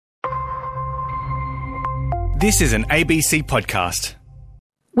This is an ABC podcast.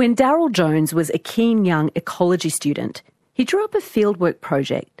 When Daryl Jones was a keen young ecology student, he drew up a fieldwork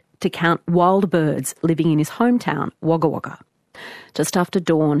project to count wild birds living in his hometown, Wagga Wagga. Just after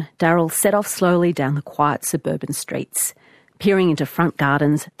dawn, Daryl set off slowly down the quiet suburban streets, peering into front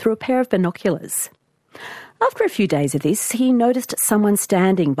gardens through a pair of binoculars. After a few days of this, he noticed someone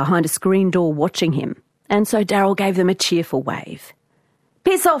standing behind a screen door watching him, and so Daryl gave them a cheerful wave.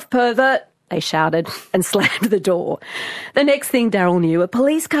 "Piss off, pervert!" they shouted and slammed the door. The next thing Daryl knew, a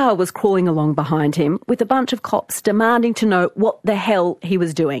police car was crawling along behind him with a bunch of cops demanding to know what the hell he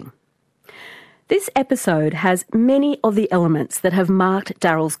was doing. This episode has many of the elements that have marked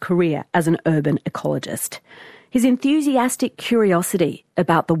Daryl's career as an urban ecologist. His enthusiastic curiosity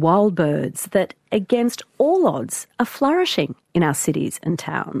about the wild birds that, against all odds, are flourishing in our cities and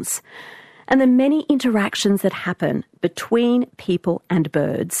towns, and the many interactions that happen between people and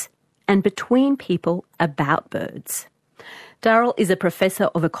birds, and between people about birds. Daryl is a professor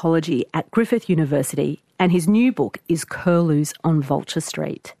of ecology at Griffith University, and his new book is Curlews on Vulture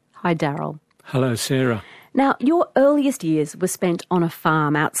Street. Hi, Daryl. Hello, Sarah. Now, your earliest years were spent on a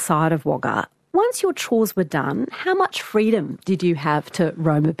farm outside of Wagga. Once your chores were done, how much freedom did you have to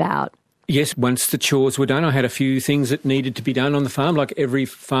roam about? Yes, once the chores were done, I had a few things that needed to be done on the farm, like every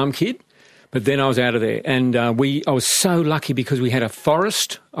farm kid. But then I was out of there, and I was so lucky because we had a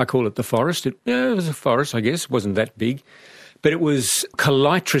forest. I call it the forest. It was a forest, I guess. It wasn't that big. But it was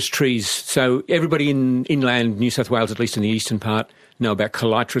calitris trees. So everybody in inland New South Wales, at least in the eastern part, know about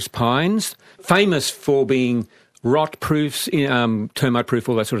calitris pines, famous for being rot-proof, termite-proof,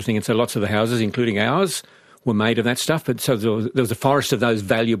 all that sort of thing. And so lots of the houses, including ours, were made of that stuff. But so there was a forest of those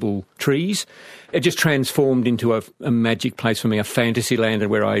valuable trees. It just transformed into a magic place for me, a fantasy land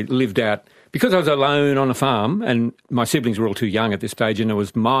where I lived out. Because I was alone on a farm, and my siblings were all too young at this stage, and I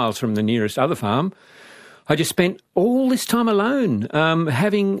was miles from the nearest other farm, I just spent all this time alone,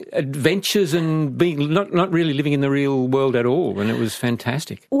 having adventures and being not really living in the real world at all, and it was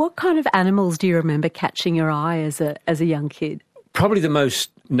fantastic. What kind of animals do you remember catching your eye as a young kid? Probably the most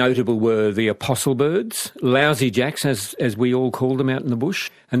notable were the apostle birds, lousy jacks, as we all call them out in the bush.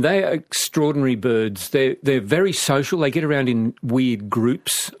 And they are extraordinary birds. They're very social. They get around in weird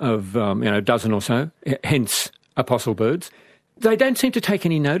groups of, a dozen or so, hence apostle birds. They don't seem to take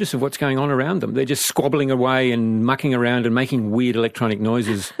any notice of what's going on around them. They're just squabbling away and mucking around and making weird electronic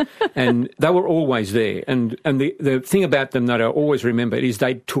noises. And they were always there. And the thing about them that I always remember is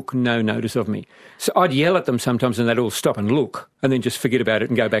they took no notice of me. So I'd yell at them sometimes and they'd all stop and look and then just forget about it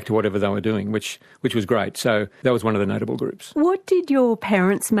and go back to whatever they were doing, which was great. So that was one of the notable groups. What did your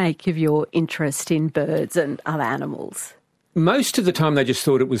parents make of your interest in birds and other animals? Most of the time they just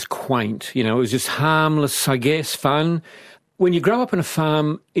thought it was quaint. It was just harmless, I guess, fun. When you grow up on a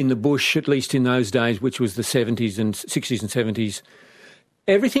farm in the bush, at least in those days, which was the 70s and 60s and 70s,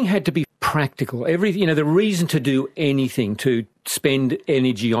 everything had to be practical. The reason to do anything, to spend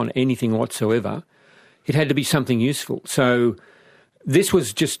energy on anything whatsoever, it had to be something useful. So this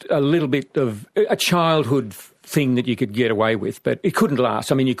was just a little bit of a childhood thing that you could get away with, but it couldn't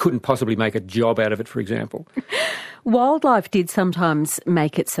last. I mean, you couldn't possibly make a job out of it, for example. Wildlife did sometimes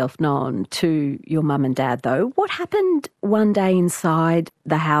make itself known to your mum and dad, though. What happened one day inside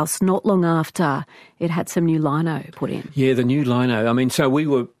the house not long after it had some new lino put in? Yeah, the new lino. I mean, so we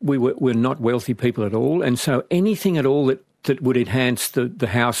were not wealthy people at all, and so anything at all that would enhance the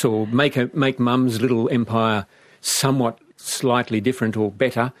house or make mum's little empire somewhat slightly different or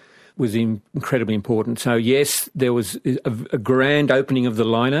better was incredibly important. So yes, there was a grand opening of the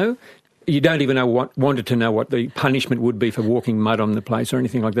lino. You don't even wanted to know what the punishment would be for walking mud on the place or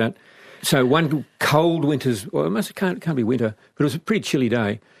anything like that. So one cold winter's, it can't be winter, but it was a pretty chilly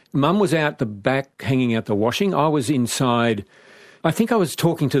day. Mum was out the back hanging out the washing. I was inside. I think I was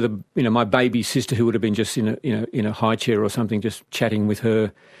talking to my baby sister who would have been just in a high chair or something, just chatting with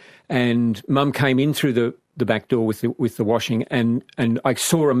her. And Mum came in through the back door with the washing, and I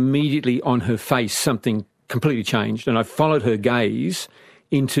saw immediately on her face something completely changed, and I followed her gaze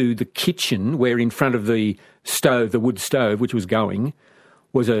into the kitchen where in front of the stove, the wood stove, which was going,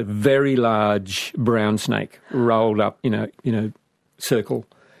 was a very large brown snake rolled up in a circle.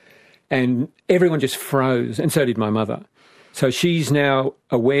 And everyone just froze, and so did my mother. So she's now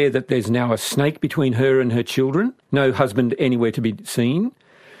aware that there's now a snake between her and her children, no husband anywhere to be seen.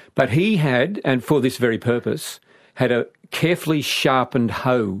 But he had, and for this very purpose, had a carefully sharpened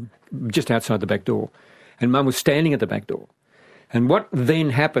hoe just outside the back door. And Mum was standing at the back door. And what then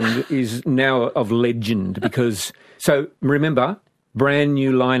happened is now of legend because, so remember, brand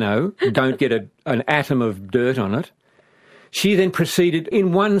new lino, don't get an atom of dirt on it. She then proceeded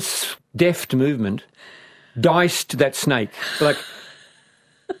in one deft movement diced that snake, like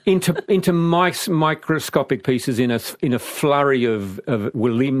into microscopic pieces in a flurry of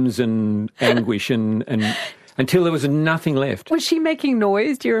limbs and anguish and until there was nothing left. Was she making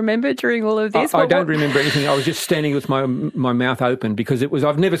noise? Do you remember during all of this? I don't remember anything. I was just standing with my mouth open because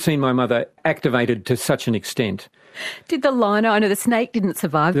I've never seen my mother activated to such an extent. Did the lino, I know the snake didn't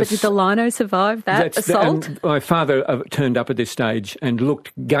survive, but did the lino survive that assault? My father turned up at this stage and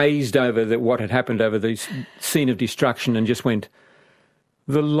gazed over what had happened over the scene of destruction and just went,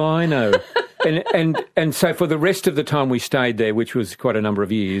 the lino. and so for the rest of the time we stayed there, which was quite a number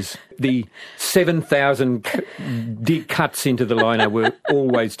of years, the 7,000 cuts into the lino were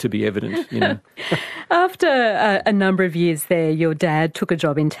always to be evident, you know. After a number of years there, your dad took a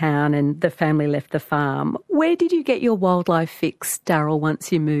job in town and the family left the farm. Where did you get your wildlife fix, Darryl,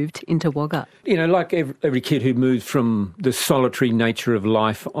 once you moved into Wagga? You know, like every kid who moves from the solitary nature of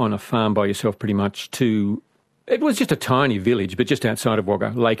life on a farm by yourself pretty much to... It was just a tiny village, but just outside of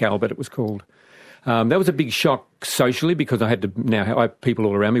Wagga, Lake Albert it was called. That was a big shock socially because I had people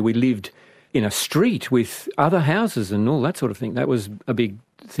all around me. We lived in a street with other houses and all that sort of thing. That was a big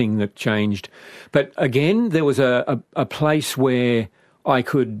thing that changed. But again, there was a place where I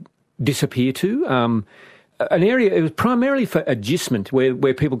could disappear to, an area, it was primarily for agistment,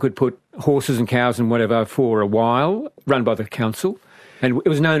 where people could put horses and cows and whatever for a while, run by the council. And it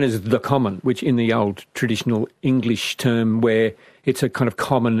was known as the common, which in the old traditional English term where it's a kind of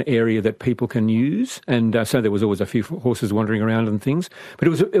common area that people can use. And so there was always a few horses wandering around and things. But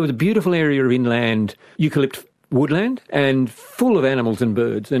it was a beautiful area of inland eucalypt woodland and full of animals and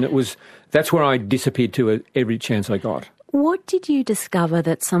birds. And that's where I disappeared to every chance I got. What did you discover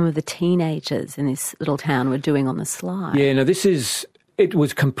that some of the teenagers in this little town were doing on the sly? Yeah, no, it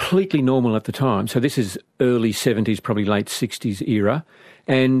was completely normal at the time. So this is early 70s, probably late 60s era.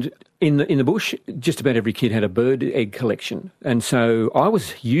 And in the bush, just about every kid had a bird egg collection. And so I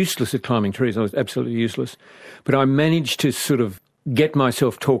was useless at climbing trees. I was absolutely useless. But I managed to sort of get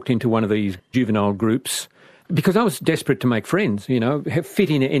myself talked into one of these juvenile groups because I was desperate to make friends, you know,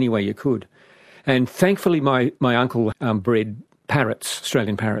 fit in any way you could. And thankfully my uncle bred parrots,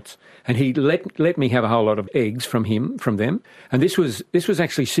 Australian parrots, and he let me have a whole lot of eggs from them. And this was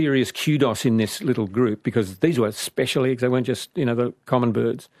actually serious kudos in this little group because these were special eggs. They weren't just, you know, the common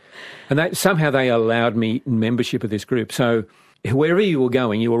birds. And somehow they allowed me membership of this group. So wherever you were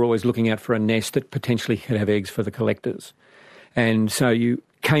going, you were always looking out for a nest that potentially could have eggs for the collectors. And so you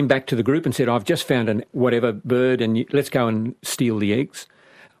came back to the group and said, I've just found whatever bird and let's go and steal the eggs.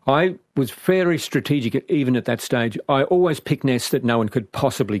 I was very strategic even at that stage. I always picked nests that no one could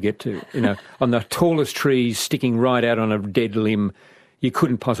possibly get to, you know, on the tallest trees sticking right out on a dead limb. You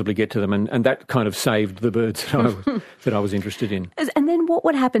couldn't possibly get to them, and that kind of saved the birds that I was interested in. And then what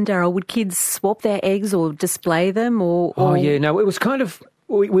would happen, Darryl? Would kids swap their eggs or display them? Or... Oh, yeah, no, it was kind of...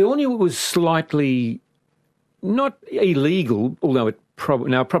 We all knew it was slightly not illegal, although it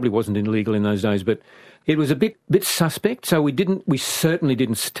probably wasn't illegal in those days, but... It was a bit suspect, so we certainly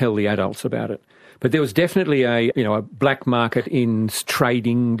didn't tell the adults about it. But there was definitely a black market in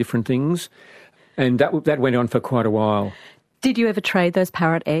trading different things, and that went on for quite a while. Did you ever trade those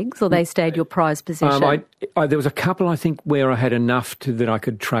parrot eggs, or they stayed your prized possession? There was a couple, I think, where I had enough that I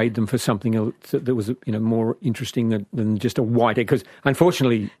could trade them for something else that was more interesting than just a white egg. Because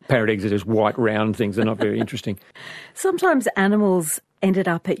unfortunately, parrot eggs are just white round things; they're not very interesting. Sometimes animals ended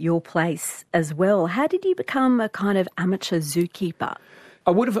up at your place as well. How did you become a kind of amateur zookeeper?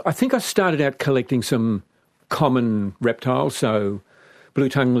 I think I started out collecting some common reptiles, so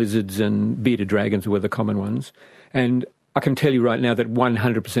blue-tongued lizards and bearded dragons were the common ones. And I can tell you right now that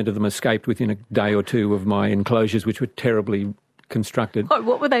 100% of them escaped within a day or two of my enclosures, which were terribly constructed.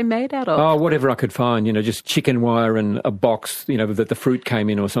 What were they made out of? Oh, whatever I could find, just chicken wire and a box, that the fruit came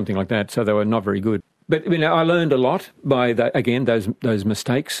in or something like that. So they were not very good. But I learned a lot by those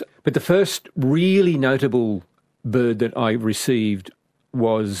mistakes. But the first really notable bird that I received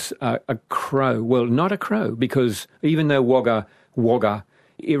was a crow. Well, not a crow, because even though Wagga,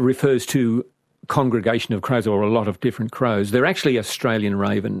 it refers to congregation of crows or a lot of different crows. They're actually Australian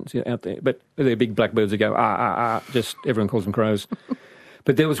ravens out there, but they're big black birds that go, just everyone calls them crows.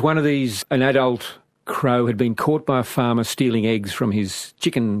 But there was one of these, an adult crow had been caught by a farmer stealing eggs from his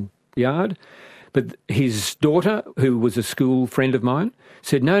chicken yard. But his daughter, who was a school friend of mine,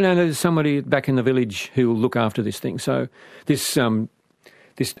 said, no, there's somebody back in the village who will look after this thing. So this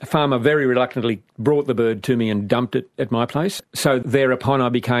farmer very reluctantly brought the bird to me and dumped it at my place. So thereupon I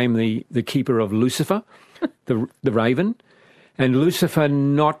became the keeper of Lucifer, the raven. And Lucifer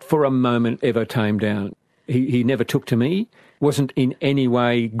not for a moment ever tamed down. He never took to me. wasn't in any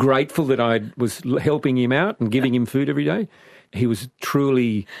way grateful that I was helping him out and giving him food every day. He was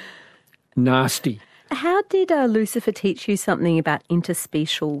truly nasty. How did Lucifer teach you something about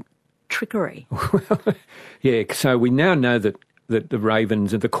interspecial trickery? Yeah, so we now know that the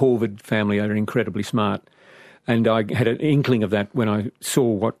ravens and the corvid family are incredibly smart. And I had an inkling of that when I saw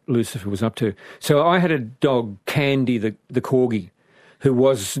what Lucifer was up to. So I had a dog, Candy, the corgi, who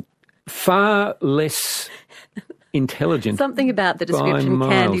was far less intelligent. Something about the description,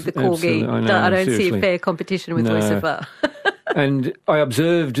 Candy the corgi. I don't see a fair competition with Lucifer. And I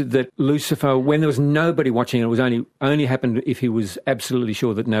observed that Lucifer, when there was nobody watching, it was only happened if he was absolutely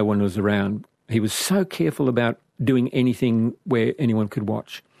sure that no one was around. He was so careful about doing anything where anyone could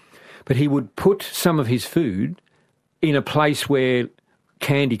watch. But he would put some of his food in a place where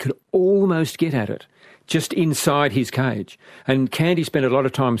Candy could almost get at it, just inside his cage. And Candy spent a lot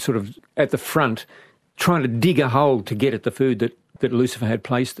of time sort of at the front trying to dig a hole to get at the food that Lucifer had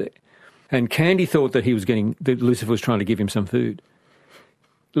placed there. And Candy thought that that Lucifer was trying to give him some food.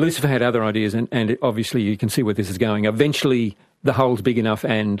 Lucifer had other ideas, and obviously you can see where this is going. Eventually, the hole's big enough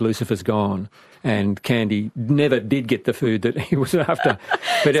and Lucifer's gone, and Candy never did get the food that he was after.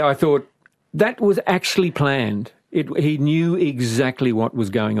 But I thought that was actually planned. He knew exactly what was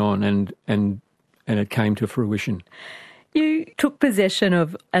going on, and it came to fruition. You took possession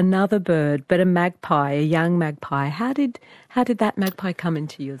of another bird, but a magpie, a young magpie. How did that magpie come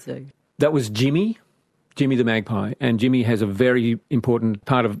into your zoo? That was Jimmy the magpie, and Jimmy has a very important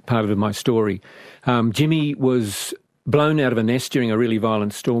part of my story. Jimmy was blown out of a nest during a really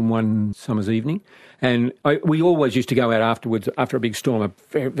violent storm one summer's evening, and we always used to go out afterwards after a big storm,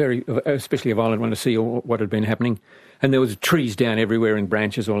 especially a violent one, to see what had been happening. And there was trees down everywhere and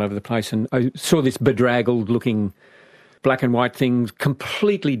branches all over the place, and I saw this bedraggled-looking black and white thing,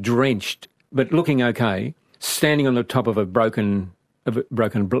 completely drenched, but looking okay, standing on the top of a broken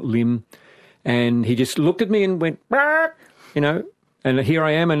limb. And he just looked at me and went, "Bark," and here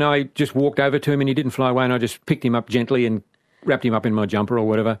I am, and I just walked over to him, and he didn't fly away, and I just picked him up gently and wrapped him up in my jumper or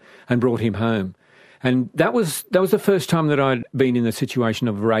whatever and brought him home. And that was the first time that I'd been in the situation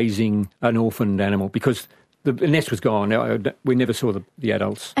of raising an orphaned animal, because the nest was gone. We never saw the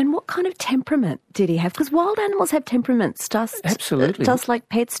adults. And what kind of temperament did he have? Because wild animals have temperaments, absolutely, just like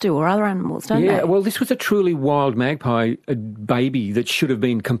pets do, or other animals, don't they? Yeah, well, this was a truly wild magpie, a baby that should have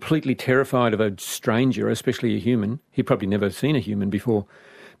been completely terrified of a stranger, especially a human. He'd probably never seen a human before.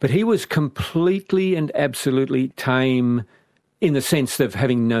 But he was completely and absolutely tame in the sense of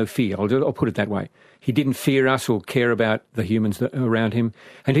having no fear. I'll put it that way. He didn't fear us or care about the humans around him,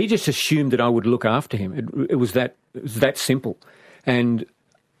 and he just assumed that I would look after him. It was that simple. And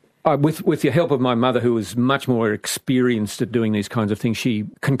with the help of my mother, who was much more experienced at doing these kinds of things, she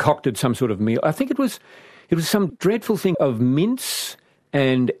concocted some sort of meal. I think it was some dreadful thing of mince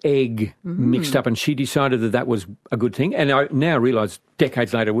and egg mixed up, and she decided that was a good thing. And I now realise,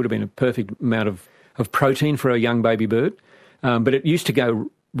 decades later, it would have been a perfect amount of protein for a young baby bird. But it used to go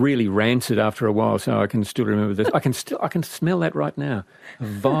really rancid after a while, so I can still remember this. I can smell that right now, a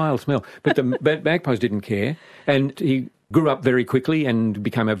vile smell. But the magpies didn't care, and he grew up very quickly and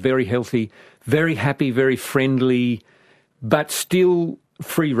became a very healthy, very happy, very friendly, but still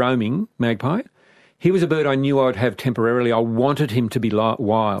free-roaming magpie. He was a bird I knew I'd have temporarily. I wanted him to be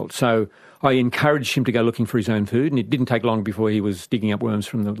wild, so I encouraged him to go looking for his own food, and it didn't take long before he was digging up worms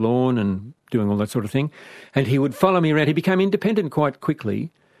from the lawn and doing all that sort of thing. And he would follow me around. He became independent quite quickly,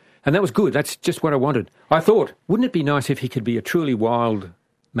 and that was good. That's just what I wanted. I thought, wouldn't it be nice if he could be a truly wild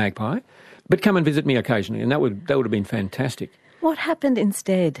magpie, but come and visit me occasionally, and that would have been fantastic. What happened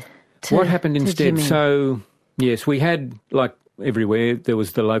instead? What happened instead? Jimmy? So, yes, we had, like everywhere, there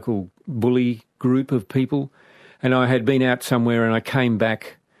was the local bully group of people, and I had been out somewhere and I came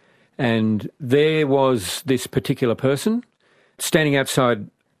back, and there was this particular person standing outside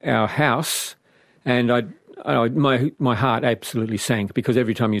our house, and my heart absolutely sank, because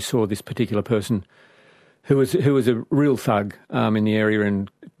every time you saw this particular person who was a real thug in the area and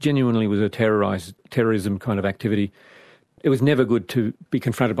genuinely was a terrorism kind of activity, it was never good to be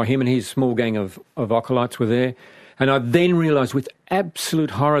confronted by him, and his small gang of acolytes were there. And I then realised with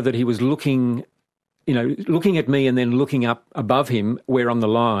absolute horror that he was looking at me and then looking up above him, where on the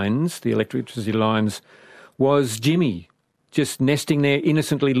lines, the electricity lines, was Jimmy, just nesting there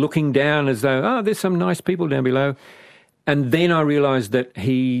innocently, looking down as though, there's some nice people down below. And then I realised that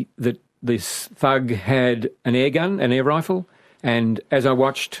this thug had an air gun, an air rifle, and as I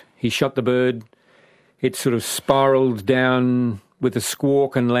watched, he shot the bird. It sort of spiralled down with a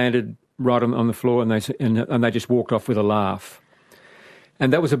squawk and landed right on the floor, and they just walked off with a laugh.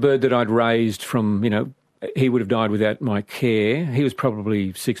 And that was a bird that I'd raised from, he would have died without my care. He was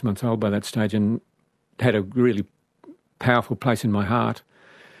probably 6 months old by that stage and had a really powerful place in my heart.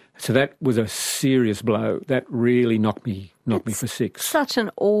 So that was a serious blow. That really knocked me for six. Such an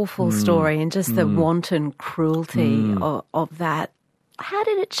awful story, and just the wanton cruelty of that. How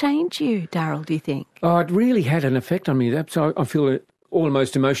did it change you, Daryl, do you think? Oh, it really had an effect on me. So I feel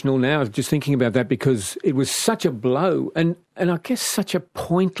almost emotional now just thinking about that, because it was such a blow, and I guess such a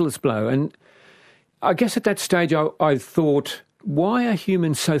pointless blow. And I guess at that stage I thought, why are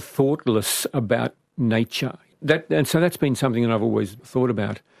humans so thoughtless about nature? And so that's been something that I've always thought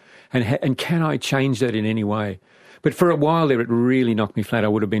about. And can I change that in any way? But for a while there, it really knocked me flat. I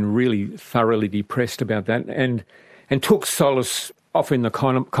would have been really thoroughly depressed about that, and took solace off in the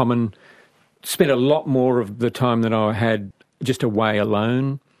common, spent a lot more of the time that I had just away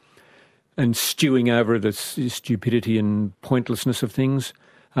alone and stewing over the stupidity and pointlessness of things.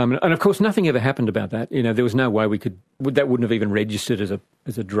 And of course, nothing ever happened about that. There was no way that wouldn't have even registered as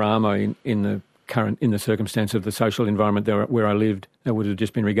a drama in the circumstance of the social environment where I lived. That would have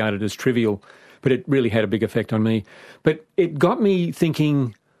just been regarded as trivial, but it really had a big effect on me. But it got me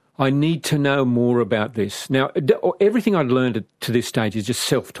thinking, I need to know more about this. Now, everything I'd learned to this stage is just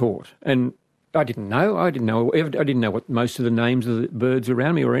self-taught, and I didn't know what most of the names of the birds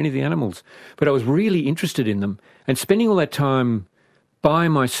around me or any of the animals, but I was really interested in them. And spending all that time by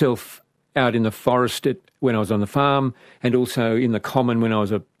myself out in the forest when I was on the farm, and also in the common when I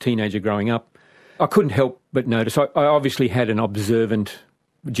was a teenager growing up, I couldn't help but notice. I obviously had an observant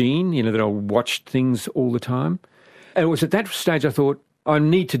gene, that I watched things all the time. And it was at that stage I thought, I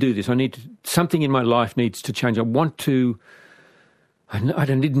need to do this. Something in my life needs to change. I didn't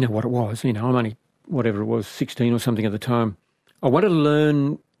know what it was. I'm only, whatever it was, 16 or something at the time. I want to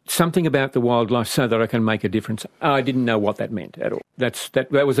learn something about the wildlife so that I can make a difference. I didn't know what that meant at all. That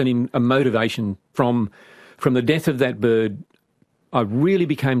was a motivation from the death of that bird. I really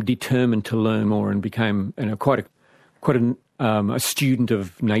became determined to learn more and became quite a student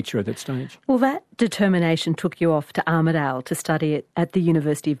of nature at that stage. Well, that determination took you off to Armidale to study at the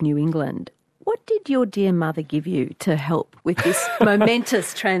University of New England. What did your dear mother give you to help with this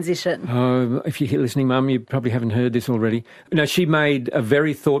momentous transition? If you're listening, Mum, you probably haven't heard this already. No, she made a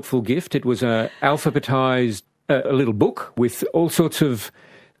very thoughtful gift. It was a alphabetised a little book with all sorts of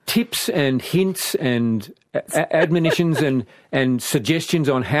tips and hints and admonitions and suggestions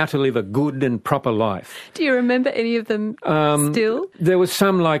on how to live a good and proper life. Do you remember any of them still? There was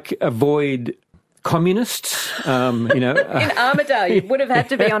some like avoid communists, In Armidale, you would have had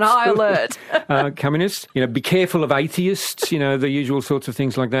to be on high alert. Communists, be careful of atheists, the usual sorts of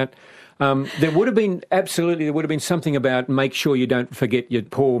things like that. There would have been something about make sure you don't forget your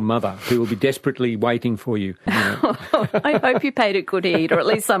poor mother who will be desperately waiting for you. I hope you paid it good heed, or at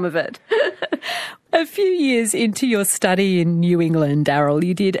least some of it. A few years into your study in New England, Daryl,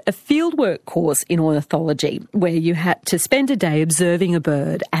 you did a fieldwork course in ornithology where you had to spend a day observing a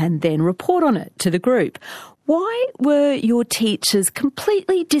bird and then report on it to the group. Why were your teachers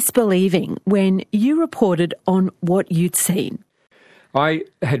completely disbelieving when you reported on what you'd seen? I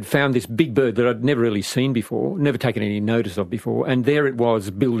had found this big bird that I'd never really seen before, never taken any notice of before, and there it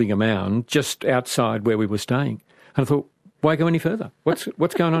was building a mound just outside where we were staying. And I thought, why go any further?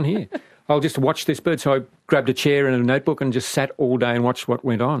 What's going on here? I'll just watch this bird. So I grabbed a chair and a notebook and just sat all day and watched what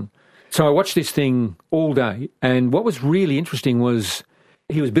went on. So I watched this thing all day, and what was really interesting was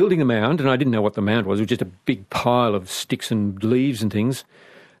he was building a mound, and I didn't know what the mound was. It was just a big pile of sticks and leaves and things.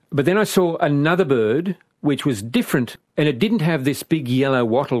 But then I saw another bird which was different, and it didn't have this big yellow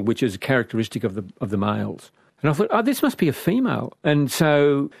wattle, which is characteristic of the males. And I thought, this must be a female. And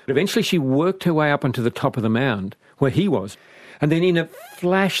so eventually she worked her way up onto the top of the mound where he was. And then in a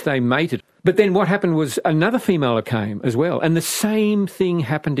flash they mated. But then what happened was another female came as well, and the same thing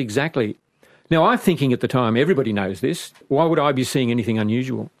happened exactly. Now I'm thinking at the time, everybody knows this, why would I be seeing anything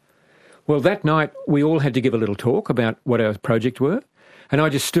unusual? Well, that night we all had to give a little talk about what our project were, and I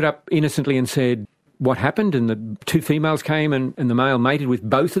just stood up innocently and said, what happened? And the two females came and the male mated with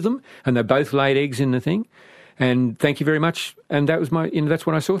both of them, and they both laid eggs in the thing. And thank you very much. And that was that's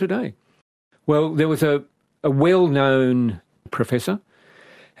what I saw today. Well, there was a well-known professor,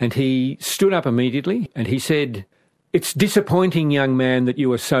 and he stood up immediately and he said, it's disappointing, young man, that you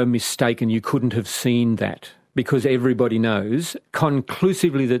were so mistaken. You couldn't have seen that, because everybody knows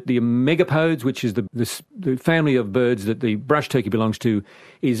conclusively that the megapodes, which is the family of birds that the brush turkey belongs to,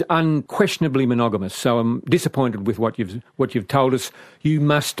 is unquestionably monogamous. So I'm disappointed with what you've told us. You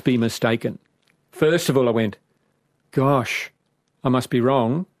must be mistaken. First of all, I went, gosh, I must be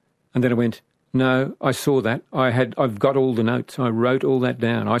wrong. And then I went, no, I saw that. I've got all the notes. I wrote all that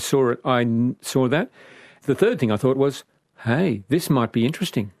down. I saw it. I saw that. The third thing I thought was, hey, this might be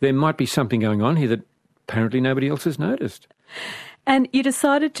interesting. There might be something going on here that apparently nobody else has noticed. And you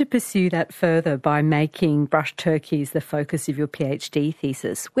decided to pursue that further by making brush turkeys the focus of your PhD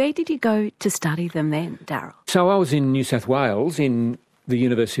thesis. Where did you go to study them then, Darryl? So I was in New South Wales, in the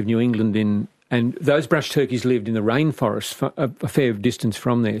University of New England, and those brush turkeys lived in the rainforest, a fair distance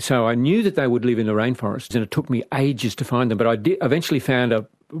from there. So I knew that they would live in the rainforest, and it took me ages to find them, but I eventually found a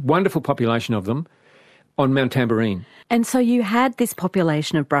wonderful population of them on Mount Tamborine. And so you had this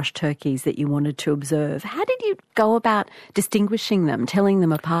population of brush turkeys that you wanted to observe. How did you go about distinguishing them, telling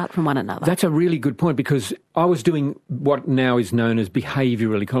them apart from one another? That's a really good point, because I was doing what now is known as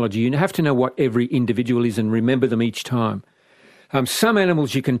behavioural ecology. You have to know what every individual is and remember them each time. Some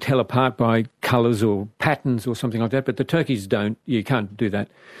animals you can tell apart by colours or patterns or something like that, but the turkeys don't. You can't do that.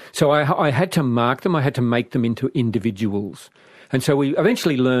 So I had to mark them. I had to make them into individuals. And so we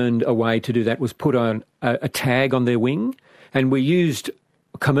eventually learned a way to do that was put on a tag on their wing, and we used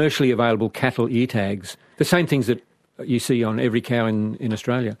commercially available cattle ear tags, the same things that you see on every cow in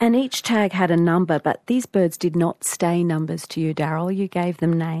Australia. And each tag had a number, but these birds did not stay numbers to you, Darryl. You gave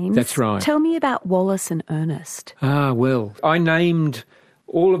them names. That's right. Tell me about Wallace and Ernest. Well, I named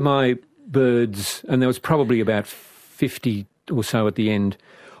all of my birds, and there was probably about 50 or so at the end,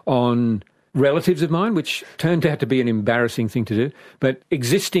 on relatives of mine, which turned out to be an embarrassing thing to do, but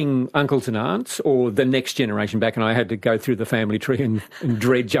existing uncles and aunts or the next generation back, and I had to go through the family tree and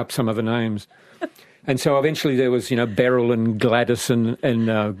dredge up some of the names. And so eventually there was, Beryl and Gladys and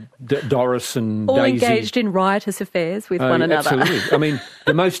Doris and all Daisy. All engaged in riotous affairs with one another. Absolutely. I mean,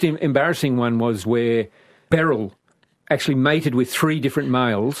 the most embarrassing one was where Beryl actually mated with 3 different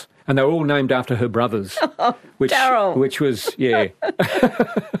males, and they were all named after her brothers. Oh, Darryl. Which was, yeah.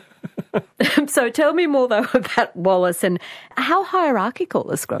 So tell me more, though, about Wallace and how hierarchical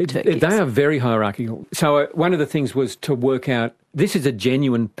are scrub turkeys? They are very hierarchical. So one of the things was to work out, this is a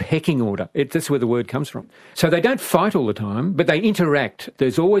genuine pecking order. That's where the word comes from. So they don't fight all the time, but they interact.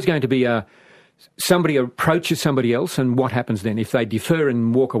 There's always going to be somebody approaches somebody else, and what happens then? If they defer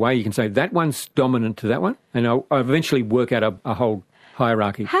and walk away, you can say, that one's dominant to that one, and I'll eventually work out a whole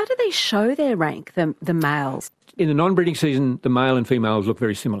hierarchy. How do they show their rank, the males? In the non-breeding season, the male and females look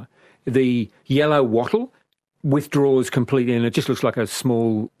very similar. The yellow wattle withdraws completely, and it just looks like a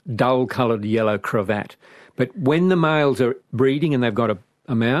small, dull-coloured yellow cravat. But when the males are breeding and they've got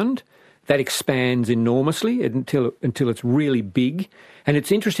a mound, that expands enormously until it's really big. And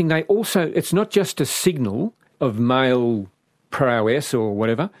it's interesting, it's not just a signal of male prowess or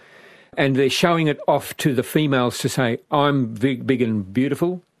whatever, and they're showing it off to the females to say, I'm big and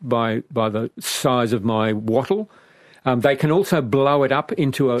beautiful by the size of my wattle. They can also blow it up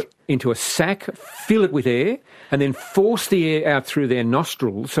into a sack, fill it with air, and then force the air out through their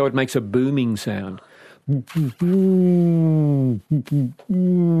nostrils so it makes a booming sound.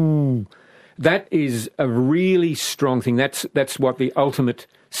 That is a really strong thing. That's what the ultimate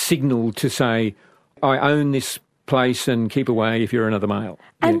signal to say, I own this place and keep away if you're another male.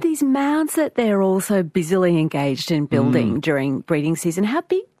 And these mounds that they're also busily engaged in building during breeding season, how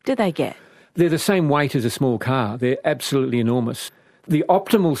big do they get? They're the same weight as a small car. They're absolutely enormous. The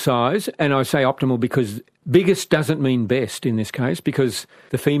optimal size, and I say optimal because biggest doesn't mean best in this case, because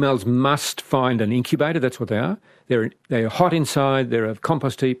the females must find an incubator. That's what they are. They're hot inside. They're a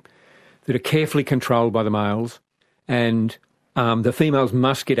compost heap that are carefully controlled by the males, and the females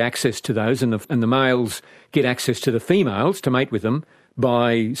must get access to those, and the males get access to the females to mate with them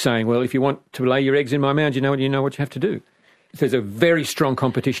by saying, well, if you want to lay your eggs in my mound, you know what you have to do. There's a very strong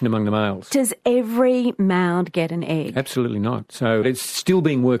competition among the males. Does every mound get an egg? Absolutely not. So it's still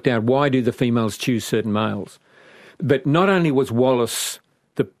being worked out, why do the females choose certain males? But not only was Wallace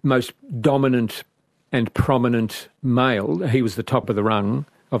the most dominant and prominent male, he was the top of the rung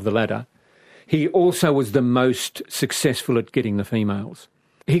of the ladder, he also was the most successful at getting the females.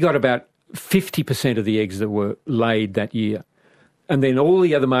 He got about 50% of the eggs that were laid that year. And then all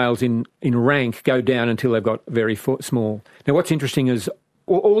the other males in rank go down until they've got very small. Now, what's interesting is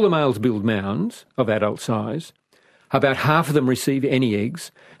all the males build mounds of adult size. About half of them receive any eggs,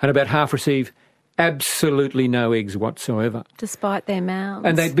 and about half receive absolutely no eggs whatsoever. Despite their mounds.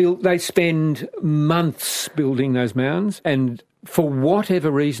 And they spend months building those mounds, and for whatever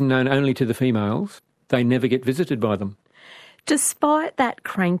reason known only to the females, they never get visited by them. Despite that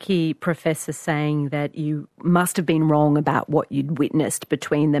cranky professor saying that you must have been wrong about what you'd witnessed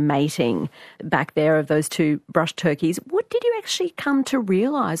between the mating back there of those two brush turkeys, what did you actually come to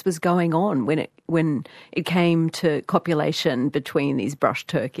realise was going on when it came to copulation between these brush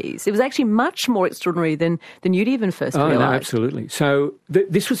turkeys? It was actually much more extraordinary than you'd even first realised. Oh, no, absolutely. So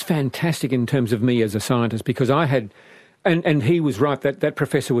this was fantastic in terms of me as a scientist, because I had... And he was right, that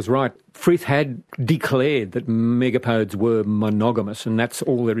professor was right. Frith had declared that megapodes were monogamous, and that's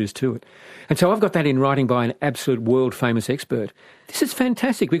all there is to it. And so I've got that in writing by an absolute world-famous expert. This is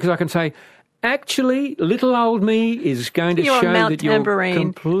fantastic, because I can say, actually, little old me is going to show that you're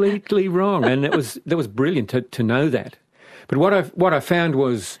completely wrong. And that was brilliant to know that. But what I found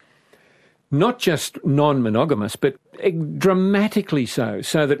was not just non-monogamous, but dramatically so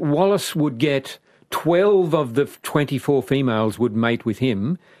that Wallace would get 12 of the 24 females would mate with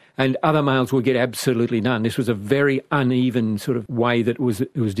him, and other males would get absolutely none. This was a very uneven sort of way that it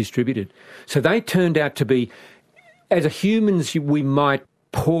was distributed. So they turned out to be, as humans, we might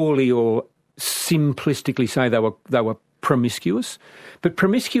poorly or simplistically say they were promiscuous, but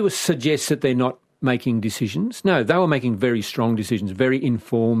promiscuous suggests that they're not making decisions. No, they were making very strong decisions, very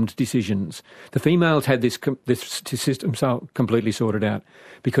informed decisions. The females had this system completely sorted out,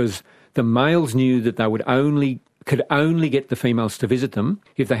 because the males knew that they could only get the females to visit them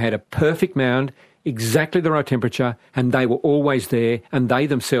if they had a perfect mound, exactly the right temperature, and they were always there, and they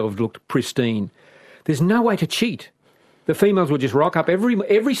themselves looked pristine. There's no way to cheat. The females would just rock up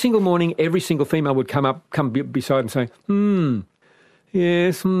every single morning. Every single female would come beside and say,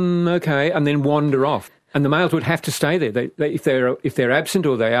 yes, okay, and then wander off. And the males would have to stay there. If they're absent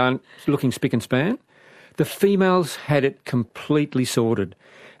or they aren't looking spick and span, the females had it completely sorted.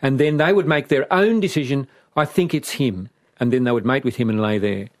 And then they would make their own decision, I think it's him. And then they would mate with him and lay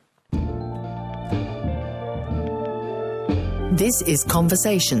there. This is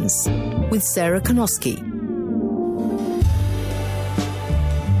Conversations with Sarah Konoski.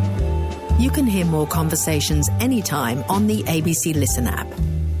 You can hear more conversations anytime on the ABC Listen app,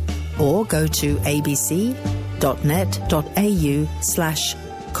 or go to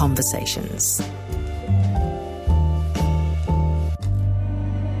abc.net.au/conversations.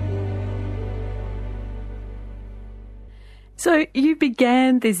 So you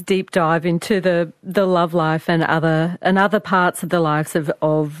began this deep dive into the love life and other parts of the lives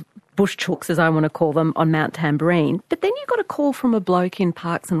of bush chooks, as I want to call them, on Mount Tamborine. But then you got a call from a bloke in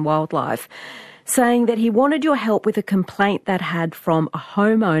Parks and Wildlife saying that he wanted your help with a complaint that had from a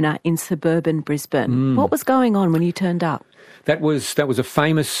homeowner in suburban Brisbane. What was going on when you turned up? That was a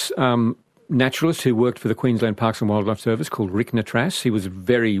famous naturalist who worked for the Queensland Parks and Wildlife Service called Rick Nattrass. He was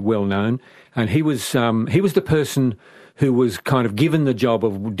very well known, and he was the person who was kind of given the job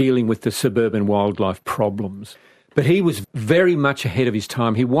of dealing with the suburban wildlife problems. But he was very much ahead of his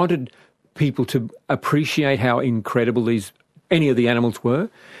time. He wanted people to appreciate how incredible any of the animals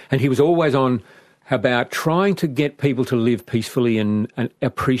were, and he was always on about trying to get people to live peacefully and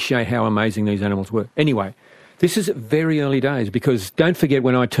appreciate how amazing these animals were. Anyway, this is very early days, because don't forget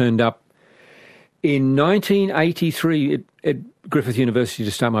when I turned up in 1983 at Griffith University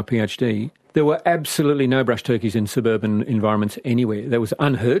to start my PhD, there were absolutely no brush turkeys in suburban environments anywhere. That was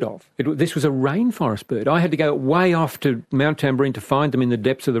unheard of. This was a rainforest bird. I had to go way off to Mount Tamborine to find them in the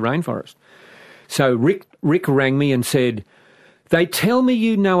depths of the rainforest. So Rick rang me and said, "They tell me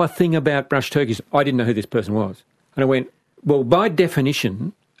you know a thing about brush turkeys." I didn't know who this person was. And I went, well, by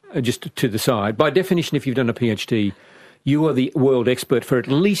definition, just to the side, by definition, if you've done a PhD, you are the world expert for at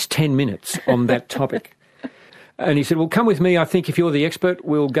least 10 minutes on that topic. And he said, well, come with me. I think if you're the expert,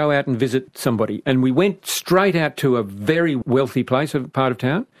 we'll go out and visit somebody. And we went straight out to a very wealthy place, a part of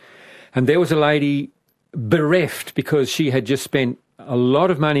town. And there was a lady bereft because she had just spent a lot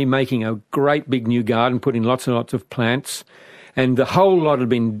of money making a great big new garden, put in lots and lots of plants. And the whole lot had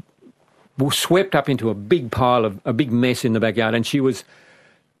been swept up into a big mess in the backyard. And she was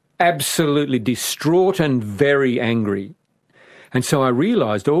absolutely distraught and very angry. And so I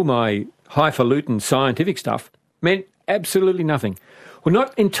realised all my highfalutin scientific stuff meant absolutely nothing. Well,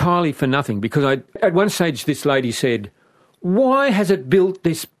 not entirely for nothing, because at one stage this lady said, "Why has it built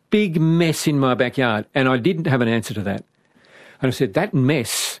this big mess in my backyard?" And I didn't have an answer to that. And I said, that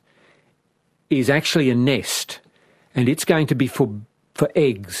mess is actually a nest, and it's going to be for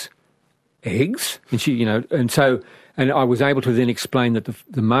eggs. Eggs? And she, and I was able to then explain that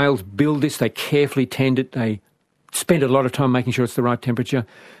the males build this, they carefully tend it, they spend a lot of time making sure it's the right temperature.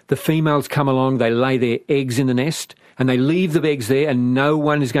 The females come along, they lay their eggs in the nest, and they leave the eggs there, and no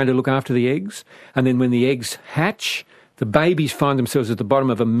one is going to look after the eggs. And then when the eggs hatch, The babies find themselves at the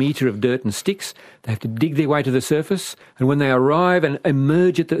bottom of a metre of dirt and sticks. They have to dig their way to the surface. And when they arrive and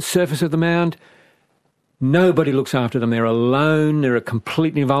emerge at the surface of the mound, nobody looks after them. They're alone. They're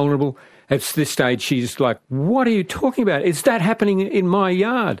completely vulnerable. At this stage, she's like, what are you talking about? Is that happening in my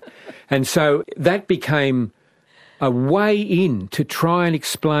yard? And so that became a way in to try and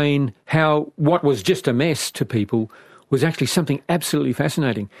explain how what was just a mess to people was actually something absolutely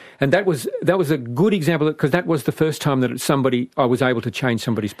fascinating. And that was a good example, because that was the first time that I was able to change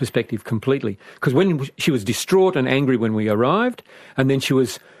somebody's perspective completely. Because when she was distraught and angry when we arrived, and then she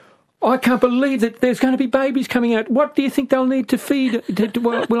was, I can't believe that there's going to be babies coming out. What do you think they'll need to feed?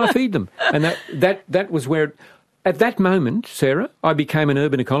 Will I feed them? And that was where, at that moment, Sarah, I became an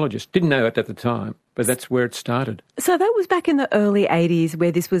urban ecologist. Didn't know it at the time, but that's where it started. So that was back in the early 80s,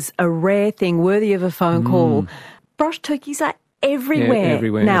 where this was a rare thing, worthy of a phone call. Brush turkeys are everywhere,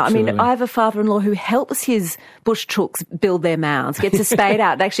 everywhere now. absolutely. I mean, I have a father-in-law who helps his bush chooks build their mounds, gets a spade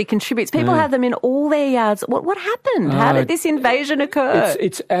out, and actually contributes. People have them in all their yards. What happened? How did this invasion occur?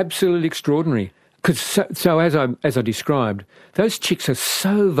 It's absolutely extraordinary. Because so as I described, those chicks are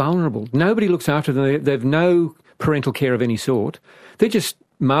so vulnerable. Nobody looks after them. They've no parental care of any sort. They're just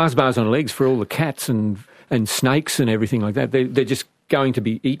Mars bars on legs for all the cats and snakes and everything like that. They're just going to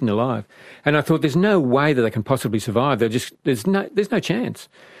be eaten alive. And I thought, there's no way that they can possibly survive. There's no chance.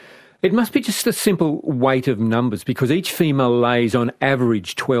 It must be just a simple weight of numbers, because each female lays on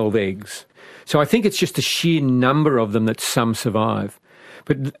average 12 eggs. So I think it's just the sheer number of them that some survive.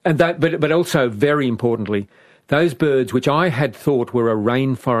 But also, very importantly, those birds, which I had thought were a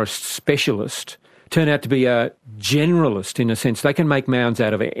rainforest specialist, turn out to be a generalist in a sense. They can make mounds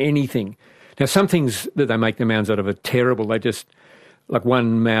out of anything. Now, some things that they make their mounds out of are terrible. They just, like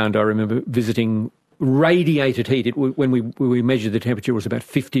one mound I remember visiting, radiated heat. When we measured the temperature, it was about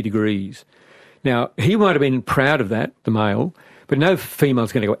 50 degrees. Now, he might have been proud of that, the male, but no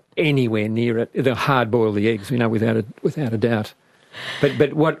female's going to go anywhere near it. They'll hard-boil the eggs, without a doubt.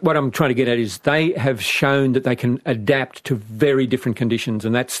 But what I'm trying to get at is they have shown that they can adapt to very different conditions,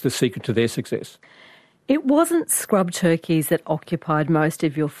 and that's the secret to their success. It wasn't scrub turkeys that occupied most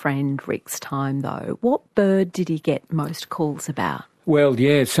of your friend Rick's time, though. What bird did he get most calls about? Well,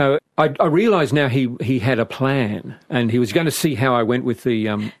 yeah, so I realise now he had a plan, and he was going to see how I went with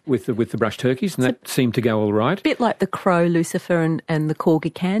the brush turkeys, and that seemed to go all right. A bit like the crow Lucifer and the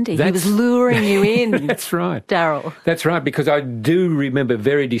corgi Candy. He was luring you in. That's right. Daryl. That's right, because I do remember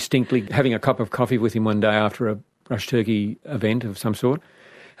very distinctly having a cup of coffee with him one day after a brush turkey event of some sort,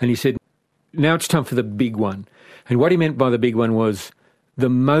 and he said, now it's time for the big one. And what he meant by the big one was the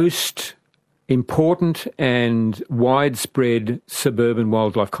most important and widespread suburban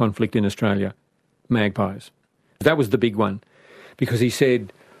wildlife conflict in Australia, magpies. That was the big one, because he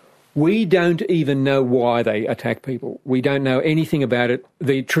said, we don't even know why they attack people. We don't know anything about it.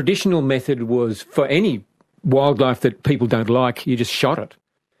 The traditional method was, for any wildlife that people don't like, you just shot it.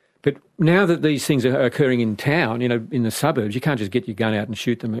 But now that these things are occurring in town, in the suburbs, you can't just get your gun out and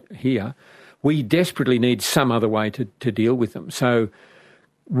shoot them here. We desperately need some other way to deal with them. So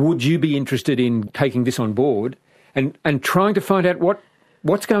would you be interested in taking this on board and trying to find out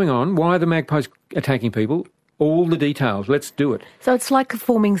what's going on, why are the magpies attacking people, all the details. Let's do it. So it's like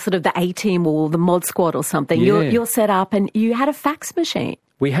forming sort of the A-team or the mod squad or something. Yeah. You're set up and you had a fax machine.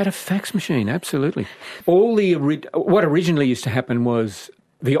 We had a fax machine, absolutely. What originally used to happen was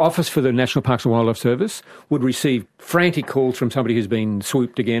the Office for the National Parks and Wildlife Service would receive frantic calls from somebody who's been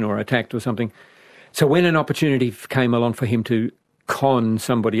swooped again or attacked or something. So when an opportunity came along for him to con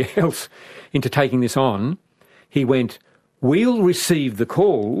somebody else into taking this on, he went, we'll receive the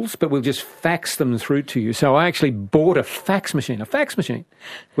calls, but we'll just fax them through to you. So I actually bought a fax machine.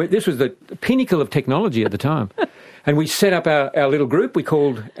 This was the pinnacle of technology at the time. And we set up our little group. We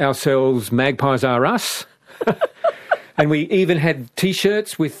called ourselves Magpies Are Us. And we even had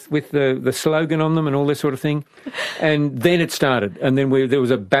T-shirts with the slogan on them and all this sort of thing. And then it started. And then there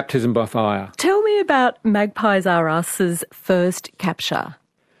was a baptism by fire. Tell me about Magpies Are Us's first capture.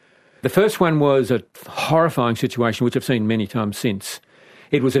 The first one was a horrifying situation, which I've seen many times since.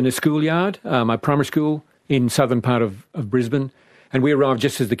 It was in a schoolyard, my primary school in southern part of Brisbane. And we arrived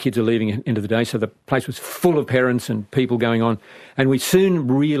just as the kids are leaving at the end of the day, so the place was full of parents and people going on. And we soon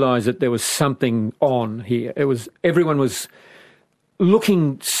realised that there was something on here. Everyone was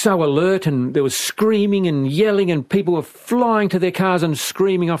looking so alert, and there was screaming and yelling, and people were flying to their cars and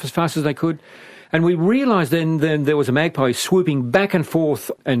screaming off as fast as they could. And we realised then there was a magpie swooping back and forth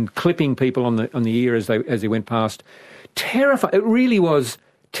and clipping people on the ear as they went past. Terrifying. It really was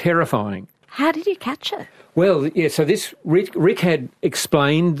terrifying. How did you catch it? Well, yeah, so Rick had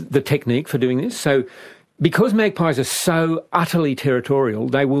explained the technique for doing this. So because magpies are so utterly territorial,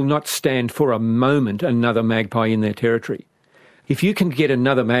 they will not stand for a moment another magpie in their territory. If you can get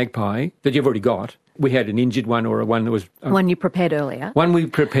another magpie that you've already got, we had an injured one or one that was... One you prepared earlier. One we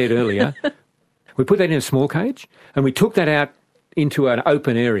prepared earlier. We put that in a small cage and we took that out into an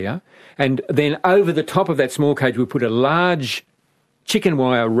open area, and then over the top of that small cage we put a large chicken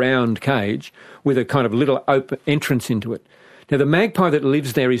wire round cage with a kind of little open entrance into it. Now, the magpie that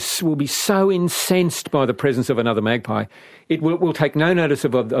lives there will be so incensed by the presence of another magpie, it will take no notice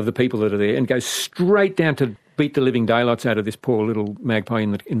of the people that are there and go straight down to beat the living daylights out of this poor little magpie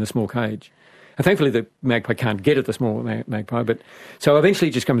in the small cage. And thankfully the magpie can't get at the small magpie, but so eventually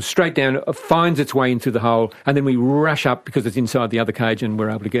it just comes straight down, finds its way into the hole, and then we rush up because it's inside the other cage and we're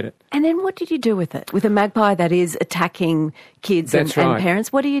able to get it. And then what did you do with it? With a magpie that is attacking kids and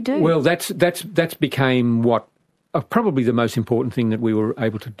parents, what do you do? Well, that's became what probably the most important thing that we were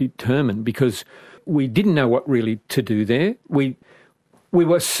able to determine, because we didn't know what really to do there. We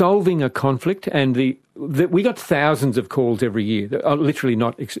were solving a conflict, and we got thousands of calls every year, literally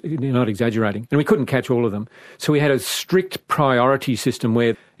not exaggerating, and we couldn't catch all of them. So we had a strict priority system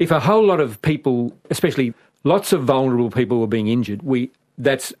where if a whole lot of people, especially lots of vulnerable people, were being injured,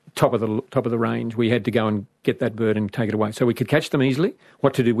 that's top of the range. We had to go and get that bird and take it away. So we could catch them easily.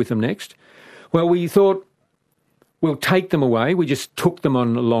 What to do with them next? Well, we thought, we'll take them away. We just took them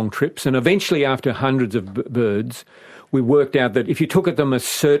on long trips, and eventually after hundreds of birds, we worked out that if you took at them a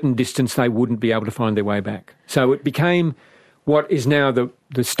certain distance, they wouldn't be able to find their way back. So it became what is now the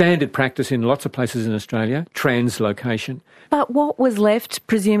standard practice in lots of places in Australia, translocation. But what was left,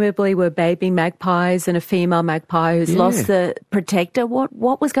 presumably, were baby magpies and a female magpie who's lost the protector.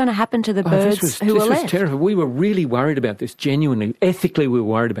 What was going to happen to the birds who were left? This was terrible. We were really worried about this, genuinely. Ethically, we were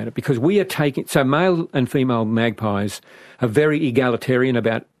worried about it, because we are taking... So male and female magpies are very egalitarian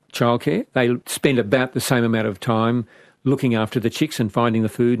about childcare. They spend about the same amount of time looking after the chicks and finding the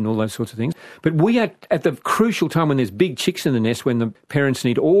food and all those sorts of things. But we are at the crucial time when there's big chicks in the nest, when the parents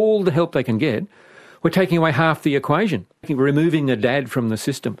need all the help they can get, we're taking away half the equation, removing the dad from the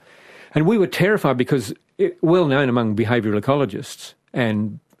system. And we were terrified because, well known among behavioural ecologists,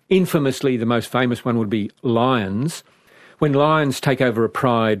 and infamously the most famous one would be lions. When lions take over a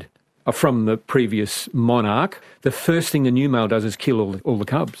pride from the previous monarch, the first thing the new male does is kill all the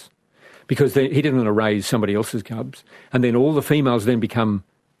cubs, because he didn't want to raise somebody else's cubs. And then all the females then become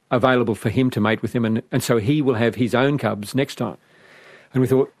available for him to mate with them, and so he will have his own cubs next time. And we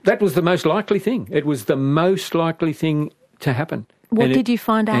thought that was the most likely thing. It was the most likely thing to happen. What did you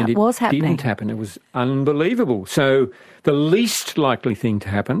find out was happening? It didn't happen. It was unbelievable. So the least likely thing to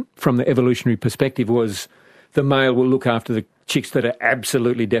happen from the evolutionary perspective was the male will look after the chicks that are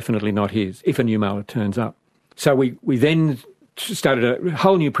absolutely, definitely not his, if a new male turns up. So we then started a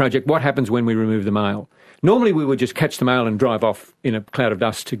whole new project. What happens when we remove the male? Normally we would just catch the male and drive off in a cloud of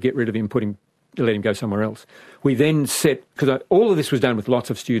dust to get rid of him, let him go somewhere else. We then because all of this was done with lots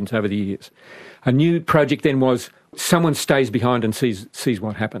of students over the years. A new project then was someone stays behind and sees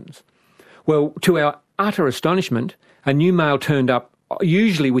what happens. Well, to our utter astonishment, a new male turned up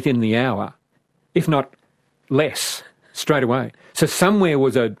usually within the hour, if not less, straight away. So somewhere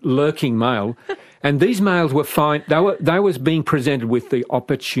was a lurking male, and these males were fine. They was being presented with the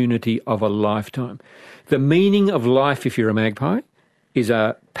opportunity of a lifetime. The meaning of life, if you're a magpie, is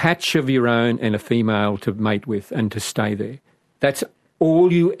a patch of your own and a female to mate with and to stay there. That's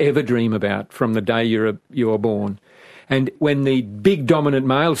all you ever dream about from the day you're born. And when the big dominant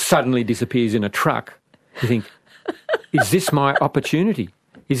male suddenly disappears in a truck, you think, is this my opportunity?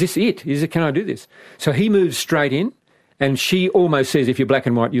 Is this it? Can I do this? So he moves straight in, and she almost says, if you're black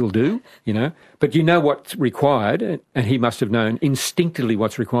and white, you'll do, But you know what's required, and he must have known instinctively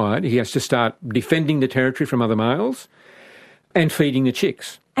what's required. He has to start defending the territory from other males and feeding the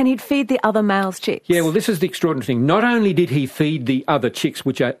chicks. And he'd feed the other male's chicks? Yeah, well, this is the extraordinary thing. Not only did he feed the other chicks,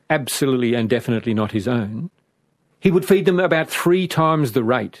 which are absolutely and definitely not his own, he would feed them about 3 times the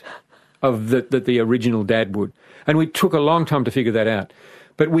rate of that the original dad would. And we took a long time to figure that out.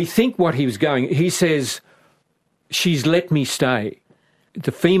 But we think what he was he says, she's let me stay.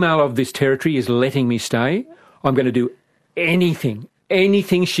 The female of this territory is letting me stay. I'm going to do anything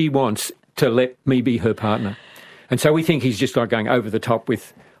she wants to let me be her partner. And so we think he's just like going over the top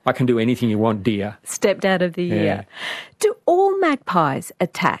with, I can do anything you want, dear. Stepped out of the year. Do all magpies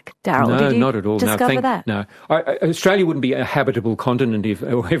attack, Daryl? No, Did you not at all. discover that? No. Australia wouldn't be a habitable continent if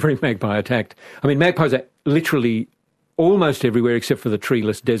every magpie attacked. I mean, magpies are literally almost everywhere except for the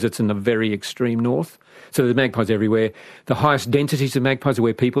treeless deserts in the very extreme north. So there's magpies everywhere. The highest densities of magpies are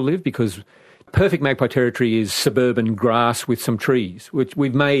where people live because Perfect magpie territory is suburban grass with some trees, which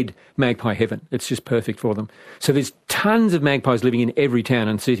we've made magpie heaven. It's just perfect for them. So there's tons of magpies living in every town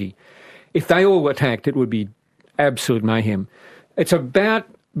and city. If they all were attacked, it would be absolute mayhem. It's about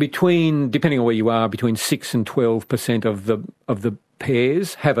depending on where you are, between 6 and 12% of the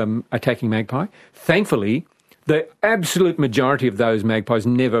pairs have an attacking magpie. Thankfully, the absolute majority of those magpies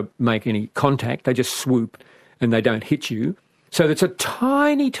never make any contact. They just swoop and they don't hit you. So it's a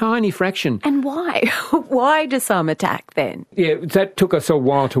tiny, tiny fraction. And why? Why do some attack then? Yeah, that took us a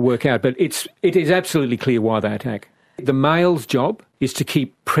while to work out, but it is absolutely clear why they attack. The male's job is to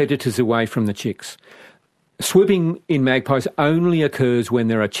keep predators away from the chicks. Swooping in magpies only occurs when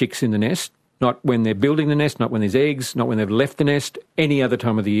there are chicks in the nest, not when they're building the nest, not when there's eggs, not when they've left the nest, any other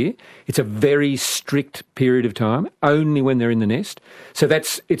time of the year. It's a very strict period of time, only when they're in the nest. So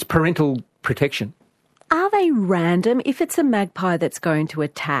it's parental protection. Are they random? If it's a magpie that's going to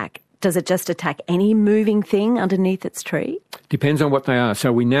attack, does it just attack any moving thing underneath its tree? Depends on what they are.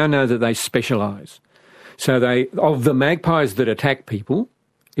 So we now know that they specialise. So of the magpies that attack people,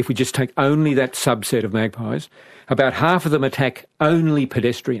 if we just take only that subset of magpies, about half of them attack only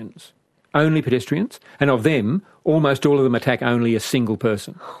pedestrians. Only pedestrians. And of them, almost all of them attack only a single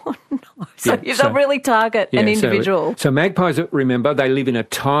person. Oh, no. So they'll really target an individual. So magpies, remember, they live in a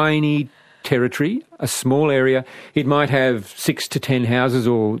tiny territory, a small area. It might have 6 to 10 houses,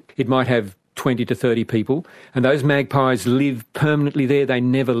 or it might have 20 to 30 people, and those magpies live permanently there. They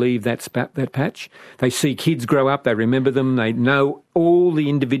never leave that patch. They see kids grow up, they remember them, they know all the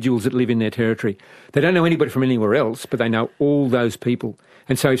individuals that live in their territory. They don't know anybody from anywhere else, but they know all those people.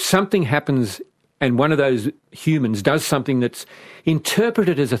 And so if something happens and one of those humans does something that's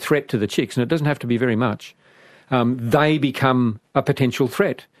interpreted as a threat to the chicks, and it doesn't have to be very much, they become a potential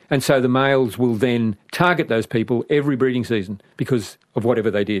threat. And so the males will then target those people every breeding season because of whatever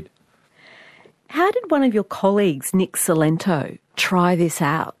they did. How did one of your colleagues, Nick Salento, try this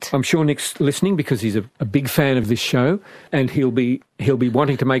out? I'm sure Nick's listening because he's a big fan of this show, and he'll be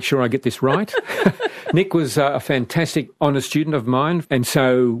wanting to make sure I get this right. Nick was a fantastic honours student of mine, and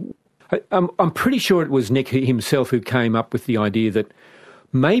so I'm pretty sure it was Nick himself who came up with the idea that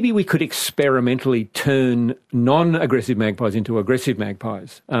maybe we could experimentally turn non-aggressive magpies into aggressive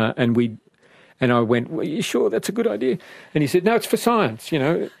magpies. And I went, well, you sure that's a good idea? And he said, no, it's for science,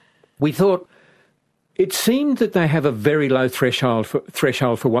 We thought it seemed that they have a very low threshold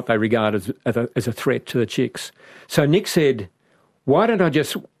for what they regard as a threat to the chicks. So Nick said, why don't I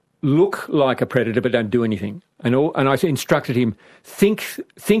just look like a predator but don't do anything? And I instructed him, think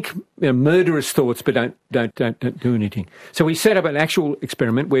murderous thoughts but don't do anything. So we set up an actual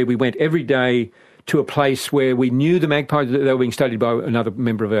experiment where we went every day to a place where we knew the magpies, they were being studied by another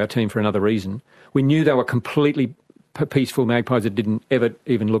member of our team for another reason. We knew they were completely peaceful magpies that didn't ever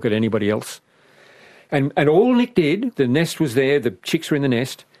even look at anybody else. And all Nick did, the nest was there, the chicks were in the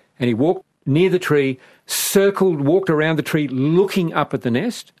nest, and he walked near the tree, walked around the tree looking up at the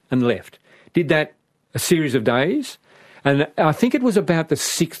nest and left. Did that a series of days, and I think it was about the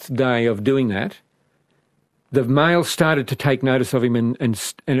 6th day of doing that, the male started to take notice of him,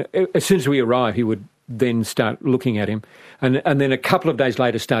 and as soon as we arrived, he would then start looking at him, and then a couple of days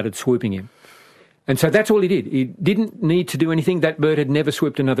later started swooping him. And so that's all he did. He didn't need to do anything. That bird had never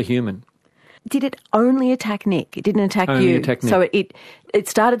swooped another human. Did it only attack Nick? It didn't attack only you? Attack Nick. So it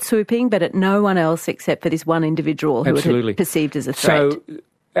started swooping, but at no one else except for this one individual who Absolutely. it had perceived as a threat.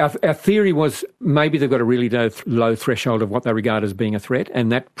 So our theory was maybe they've got a really low threshold of what they regard as being a threat,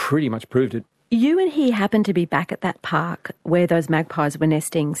 and that pretty much proved it. You and he happened to be back at that park where those magpies were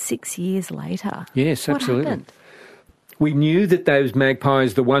nesting 6 years later. Yes, absolutely. What happened? We knew that those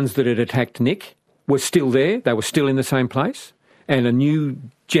magpies, the ones that had attacked Nick, were still there. They were still in the same place. And a new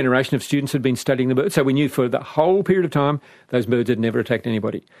generation of students had been studying the birds. So we knew for the whole period of time those birds had never attacked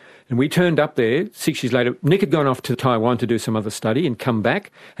anybody. And we turned up there 6 years later. Nick had gone off to Taiwan to do some other study and come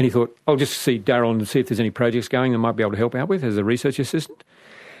back. And he thought, I'll just see Daryl and see if there's any projects going I might be able to help out with as a research assistant.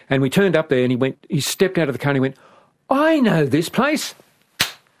 And we turned up there and he stepped out of the car and he went, I know this place.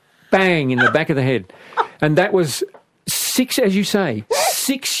 Bang, in the back of the head. And that was 6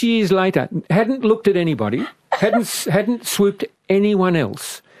 years later. Hadn't looked at anybody. Hadn't swooped anyone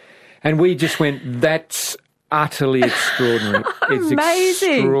else. And we just went, that's utterly extraordinary. It's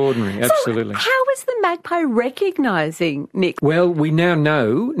amazing. Extraordinary, absolutely. So how is the magpie recognising Nick? Well, we now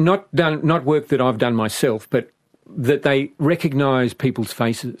know, not work that I've done myself, but that they recognise people's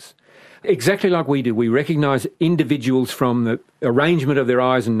faces. Exactly like we do. We recognise individuals from the arrangement of their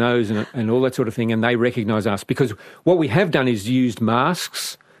eyes and nose and all that sort of thing, and they recognise us. Because what we have done is used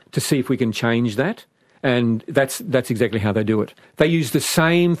masks to see if we can change that. And that's exactly how they do it. They use the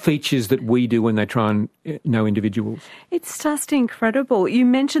same features that we do when they try and know individuals. It's just incredible. You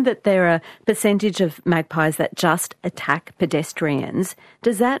mentioned that there are a percentage of magpies that just attack pedestrians.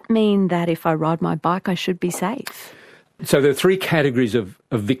 Does that mean that if I ride my bike, I should be safe? So there are three categories of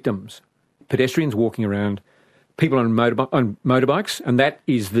victims. Pedestrians walking around, people on motorbikes, and that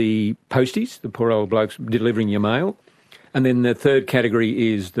is the posties, the poor old blokes delivering your mail. And then the third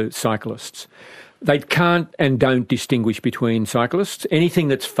category is the cyclists. They can't and don't distinguish between cyclists. Anything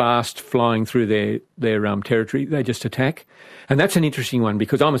that's fast flying through their territory, they just attack. And that's an interesting one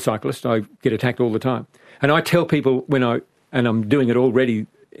because I'm a cyclist. I get attacked all the time. And I tell people and I'm doing it already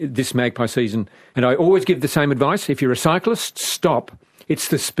this magpie season, and I always give the same advice. If you're a cyclist, stop. It's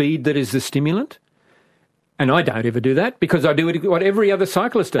the speed that is the stimulant. And I don't ever do that because I do it what every other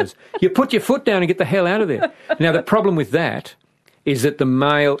cyclist does. You put your foot down and get the hell out of there. Now, the problem with that is that the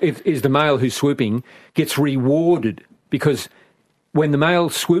male who's swooping gets rewarded because when the male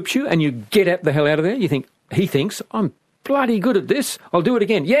swoops you and you get the hell out of there, he thinks, I'm bloody good at this, I'll do it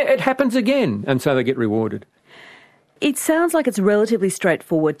again. Yeah, it happens again. And so they get rewarded. It sounds like it's relatively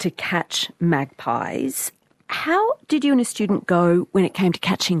straightforward to catch magpies. How did you and a student go when it came to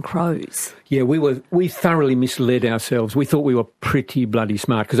catching crows? Yeah, we thoroughly misled ourselves. We thought we were pretty bloody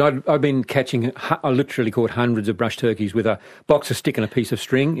smart because I'd been catching, I literally caught hundreds of brush turkeys with a box of stick and a piece of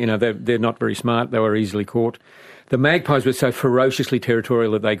string. You know, they're not very smart. They were easily caught. The magpies were so ferociously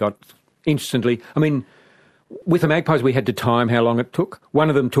territorial that they got instantly. I mean, with the magpies, we had to time how long it took. One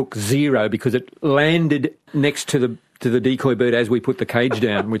of them took 0 because it landed next to the decoy bird as we put the cage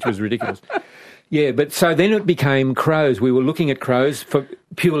down, which was ridiculous. Yeah, but so then it became crows. We were looking at crows for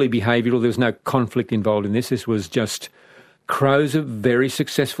purely behavioural. There was no conflict involved in this. This was just crows are very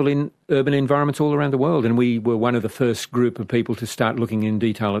successful in urban environments all around the world, and we were one of the first group of people to start looking in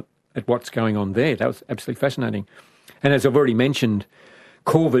detail at what's going on there. That was absolutely fascinating. And as I've already mentioned,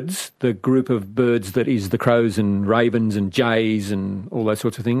 corvids, the group of birds that is the crows and ravens and jays and all those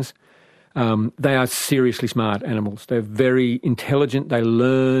sorts of things, they are seriously smart animals. They're very intelligent, they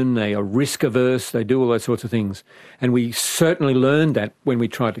learn, they are risk averse, they do all those sorts of things. And we certainly learned that when we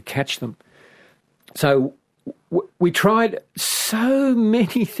tried to catch them. So we tried so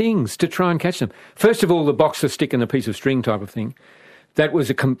many things to try and catch them. First of all, the box of stick and a piece of string type of thing. That was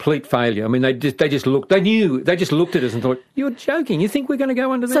a complete failure. I mean, they just looked at us and thought, you're joking, you think we're going to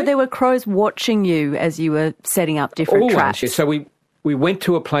go under there? So there were crows watching you as you were setting up different traps? Yeah. So we went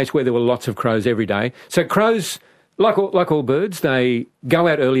to a place where there were lots of crows every day. So crows, like all birds, they go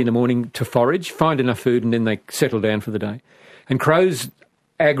out early in the morning to forage, find enough food, and then they settle down for the day. And crows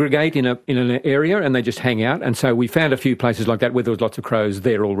aggregate in an area and they just hang out. And so we found a few places like that where there was lots of crows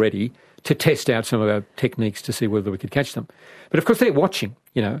there already to test out some of our techniques to see whether we could catch them. But of course they're watching,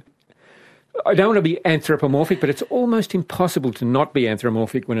 you know. I don't want to be anthropomorphic, but it's almost impossible to not be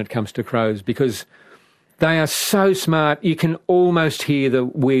anthropomorphic when it comes to crows because they are so smart, you can almost hear the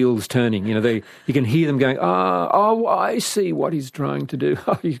wheels turning. You know, you can hear them going, oh, I see what he's trying to do.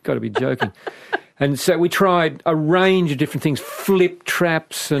 Oh, you've got to be joking. And so we tried a range of different things, flip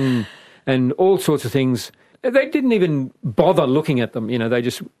traps and all sorts of things. They didn't even bother looking at them, you know,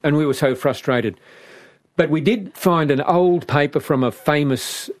 and we were so frustrated. But we did find an old paper from a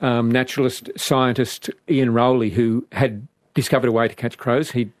famous naturalist scientist, Ian Rowley, who had discovered a way to catch crows.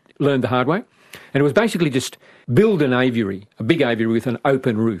 He learned the hard way. And it was basically just build an aviary, a big aviary with an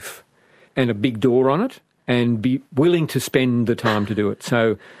open roof and a big door on it and be willing to spend the time to do it.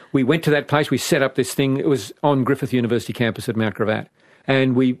 So we went to that place, we set up this thing. It was on Griffith University campus at Mount Gravatt.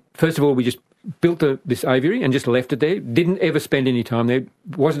 And first of all, we just built this aviary and just left it there. Didn't ever spend any time there.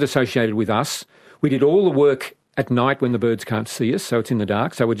 Wasn't associated with us. We did all the work at night when the birds can't see us, so it's in the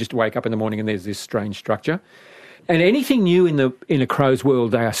dark. So we'd just wake up in the morning and there's this strange structure. And anything new in a crow's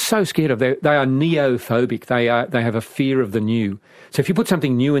world, they are so scared of. They are neophobic. They have a fear of the new. So if you put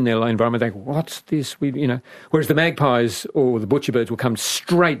something new in their environment, they go, "What's this?" Whereas the magpies or the butcherbirds will come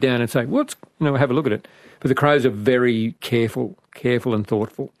straight down and say, have a look at it. But the crows are very careful and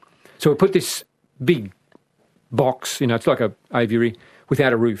thoughtful. So we put this big box, it's like a aviary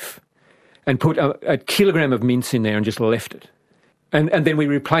without a roof, and put a kilogram of mince in there and just left it. And then we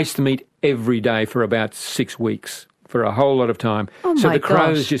replaced the meat every day for about 6 weeks, for a whole lot of time. Oh so my the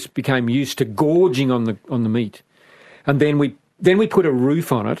crows gosh. just became used to gorging on the meat. And then we put a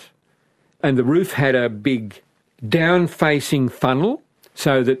roof on it, and the roof had a big down-facing funnel,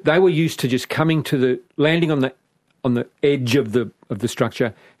 so that they were used to just landing on the edge of the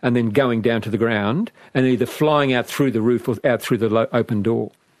structure and then going down to the ground and either flying out through the roof or out through the open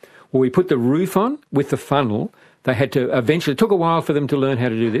door. Well, we put the roof on with the funnel. They had to eventually, it took a while for them to learn how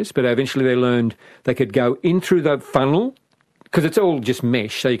to do this, but eventually they learned they could go in through the funnel, because it's all just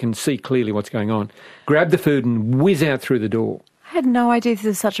mesh, so you can see clearly what's going on, grab the food and whiz out through the door. I had no idea this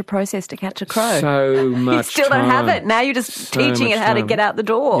was such a process to catch a crow. So much You still don't have it. Now you're just teaching it how to get out the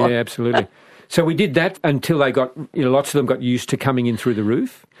door. Yeah, absolutely. So we did that until they got, lots of them got used to coming in through the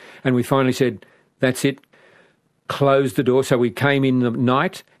roof. And we finally said, that's it, close the door. So we came in the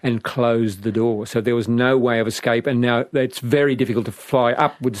night and closed the door. So there was no way of escape. And now it's very difficult to fly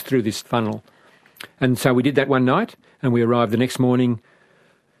upwards through this funnel. And so we did that one night and we arrived the next morning.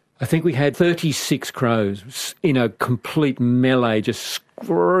 I think we had 36 crows in a complete melee, just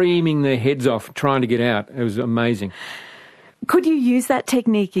screaming their heads off, trying to get out. It was amazing. Could you use that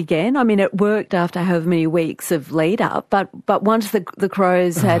technique again? I mean, it worked after however many weeks of lead up, but once the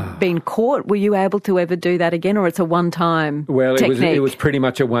crows had been caught, were you able to ever do that again, or it's a one-time technique? Well, it was pretty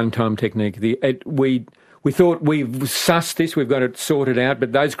much a one-time technique. We thought we've sussed this, we've got it sorted out,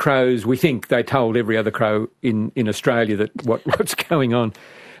 but those crows, we think they told every other crow in Australia that what's going on.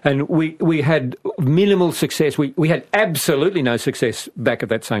 And we had minimal success. We had absolutely no success back at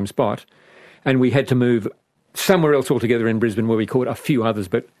that same spot. And we had to move somewhere else altogether in Brisbane where we caught a few others.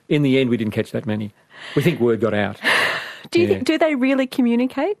 But in the end, we didn't catch that many. We think word got out. Do they really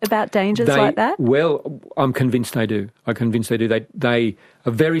communicate about dangers like that? Well, I'm convinced they do. They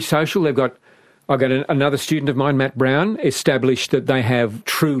are very social. I've got another student of mine, Matt Brown, established that they have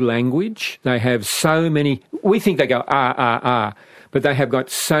true language. They have so many. We think they go, but they have got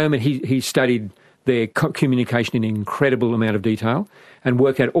so many. He studied their communication in an incredible amount of detail and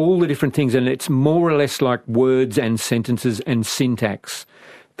worked out all the different things, and it's more or less like words and sentences and syntax.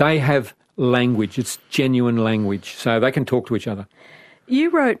 They have language. It's genuine language, so they can talk to each other.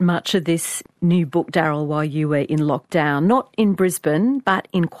 You wrote much of this new book, Daryl, while you were in lockdown, not in Brisbane, but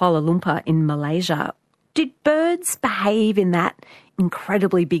in Kuala Lumpur in Malaysia. Did birds behave in that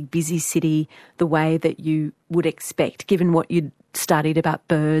incredibly big, busy city the way that you would expect, given what you'd studied about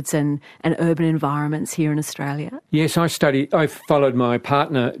birds and urban environments here in Australia? Yes, I followed my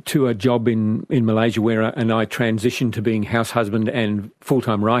partner to a job in Malaysia and I transitioned to being house husband and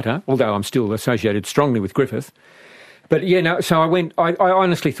full-time writer, although I'm still associated strongly with Griffith. But so I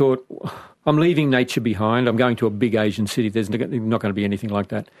honestly thought, I'm leaving nature behind. I'm going to a big Asian city. There's not going to be anything like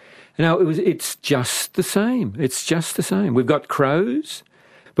that. It's just the same. It's just the same. We've got crows,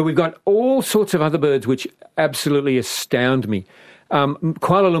 but we've got all sorts of other birds which absolutely astound me.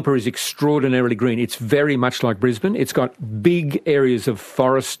 Kuala Lumpur is extraordinarily green. It's very much like Brisbane. It's got big areas of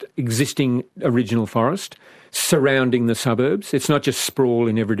forest, existing original forest, surrounding the suburbs. It's not just sprawl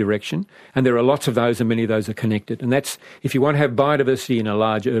in every direction. And there are lots of those, and many of those are connected. And that's, if you want to have biodiversity in a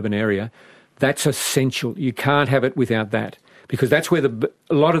large urban area, that's essential. You can't have it without that, because that's where a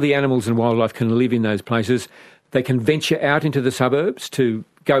lot of the animals and wildlife can live in those places. They can venture out into the suburbs to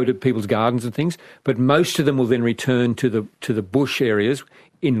go to people's gardens and things, but most of them will then return to the bush areas.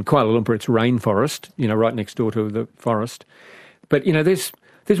 In Kuala Lumpur, it's rainforest, right next door to the forest. But,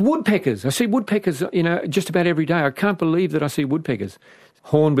 there's woodpeckers. I see woodpeckers, just about every day. I can't believe that I see woodpeckers.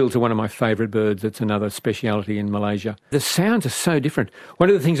 Hornbills are one of my favourite birds. That's another speciality in Malaysia. The sounds are so different. One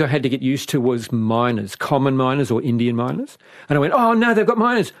of the things I had to get used to was miners, common miners or Indian miners. And I went, oh, no, they've got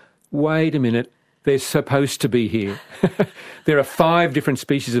miners. Wait a minute. They're supposed to be here. There are 5 different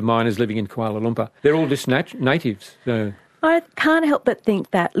species of miners living in Kuala Lumpur. They're all just natives. So. I can't help but think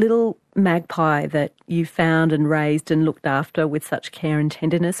that little magpie that you found and raised and looked after with such care and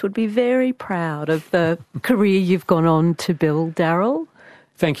tenderness would be very proud of the career you've gone on to build, Daryl.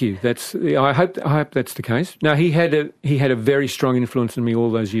 Thank you. I hope that's the case. No, he had a very strong influence on me all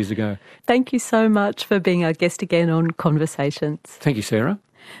those years ago. Thank you so much for being our guest again on Conversations. Thank you, Sarah.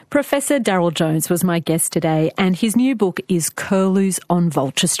 Professor Daryl Jones was my guest today, and his new book is Curlews on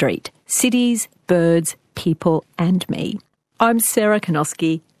Vulture Street: Cities, Birds, People and Me. I'm Sarah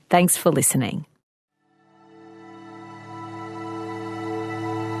Kanoski. Thanks for listening.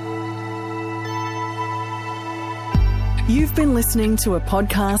 You've been listening to a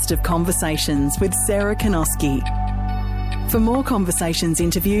podcast of Conversations with Sarah Kanoski. For more Conversations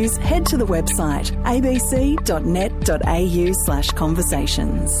interviews, head to the website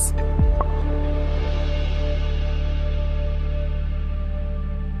abc.net.au/conversations.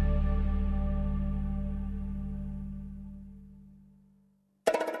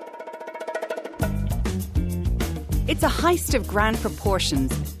 It's a heist of grand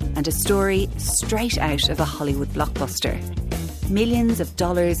proportions and a story straight out of a Hollywood blockbuster. Millions of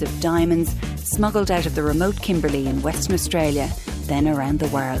dollars of diamonds smuggled out of the remote Kimberley in Western Australia, then around the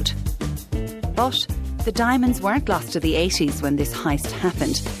world. But the diamonds weren't lost to the 80s when this heist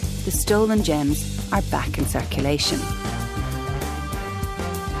happened. the stolen gems are back in circulation.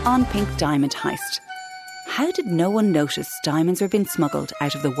 On Pink Diamond Heist. How did no one notice diamonds were being smuggled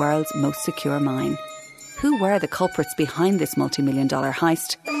out of the world's most secure mine? Who were the culprits behind this multi-million-dollar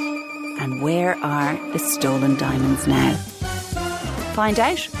heist? And where are the stolen diamonds now? Find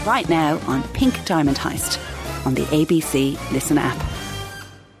out right now on Pink Diamond Heist on the ABC Listen app.